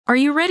Are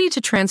you ready to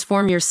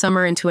transform your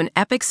summer into an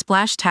epic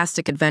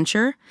splash-tastic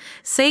adventure?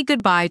 Say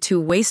goodbye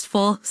to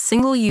wasteful,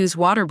 single-use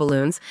water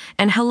balloons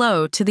and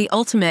hello to the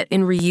ultimate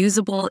in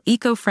reusable,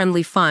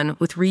 eco-friendly fun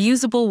with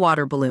reusable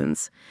water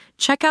balloons.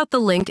 Check out the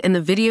link in the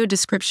video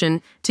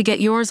description to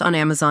get yours on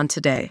Amazon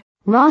today.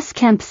 Ross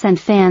Kemp sent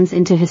fans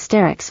into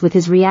hysterics with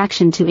his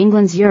reaction to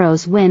England's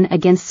Euros win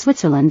against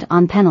Switzerland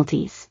on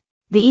penalties.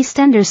 The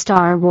EastEnders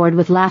star roared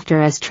with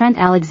laughter as Trent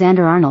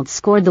Alexander-Arnold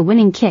scored the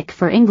winning kick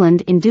for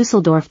England in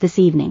Dusseldorf this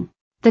evening.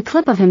 The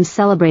clip of him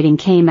celebrating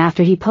came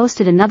after he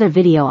posted another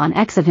video on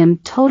X of him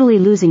totally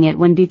losing it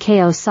when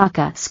Bukayo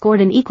Saka scored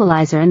an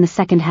equalizer in the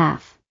second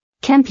half.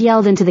 Kemp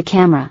yelled into the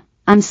camera,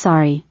 I'm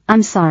sorry.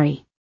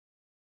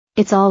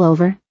 It's all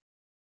over?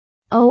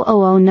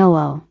 Oh no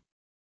oh.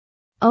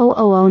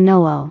 Oh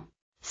no oh.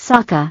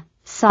 Saka.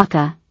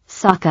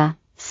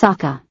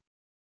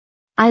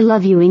 I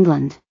love you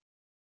England.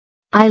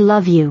 I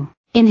love you.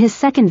 In his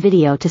second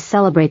video to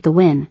celebrate the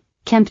win,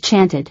 Kemp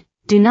chanted,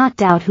 do not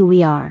doubt who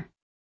we are.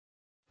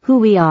 Who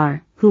we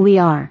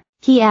are.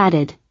 He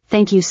added,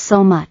 thank you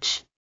so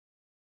much.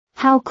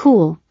 How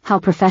cool, how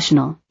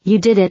professional, you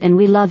did it and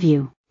we love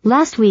you.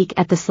 Last week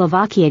at the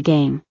Slovakia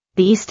game,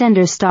 the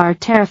EastEnders star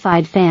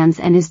terrified fans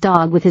and his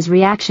dog with his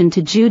reaction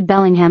to Jude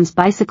Bellingham's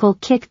bicycle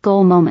kick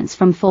goal moments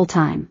from full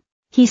time.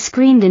 He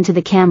screamed into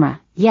the camera,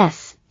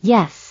 yes.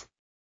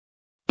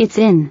 It's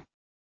in.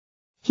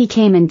 He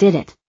came and did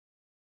it.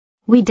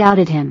 We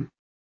doubted him.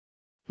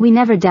 We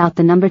never doubt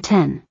the number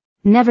 10.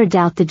 Never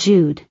doubt the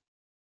Jude.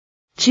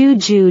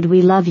 Jude,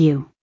 we love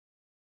you.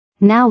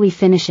 Now we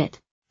finish it.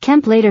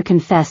 Kemp later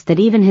confessed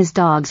that even his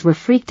dogs were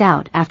freaked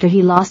out after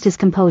he lost his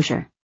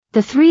composure.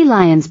 The three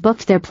Lions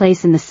booked their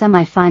place in the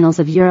semi-finals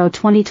of Euro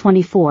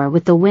 2024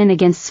 with the win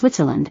against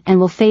Switzerland and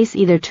will face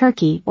either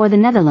Turkey or the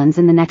Netherlands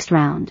in the next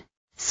round.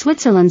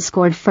 Switzerland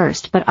scored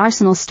first, but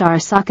Arsenal star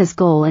Saka's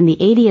goal in the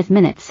 80th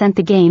minute sent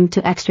the game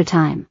to extra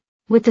time.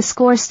 With the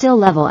score still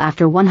level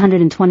after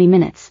 120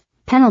 minutes,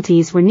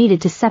 penalties were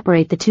needed to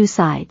separate the two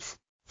sides.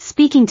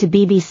 Speaking to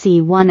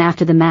BBC One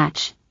after the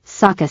match,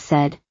 Saka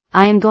said,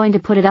 I am going to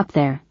put it up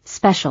there,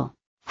 special.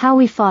 How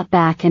we fought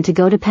back and to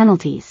go to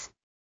penalties.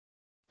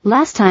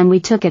 Last time we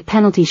took a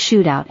penalty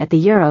shootout at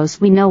the Euros,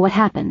 we know what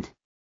happened.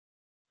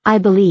 I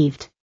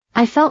believed.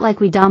 I felt like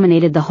we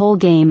dominated the whole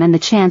game and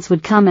the chance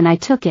would come and I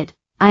took it.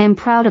 I am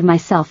proud of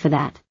myself for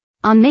that.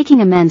 On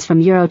making amends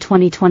from Euro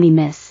 2020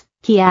 miss,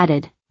 he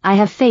added, I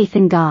have faith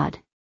in God.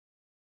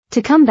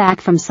 To come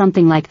back from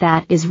something like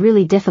that is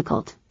really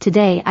difficult.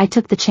 Today I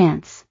took the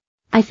chance.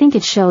 I think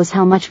it shows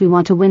how much we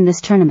want to win this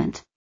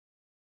tournament.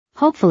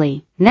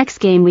 Hopefully, next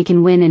game we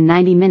can win in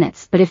 90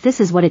 minutes, but if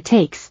this is what it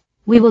takes,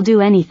 we will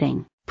do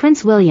anything.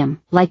 Prince William,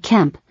 like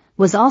Kemp,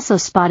 was also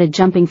spotted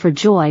jumping for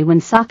joy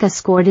when Saka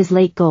scored his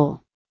late goal.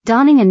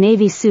 Donning a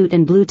navy suit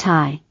and blue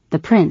tie, the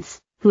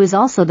Prince, who is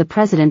also the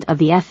president of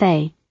the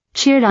FA,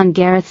 cheered on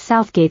Gareth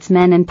Southgate's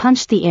men and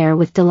punched the air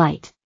with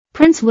delight.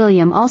 Prince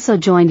William also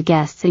joined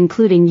guests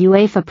including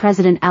UEFA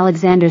President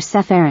Alexander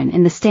Seferin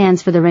in the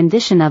stands for the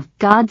rendition of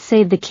God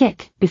Save the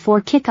Kick before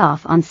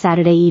kick-off on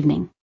Saturday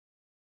evening.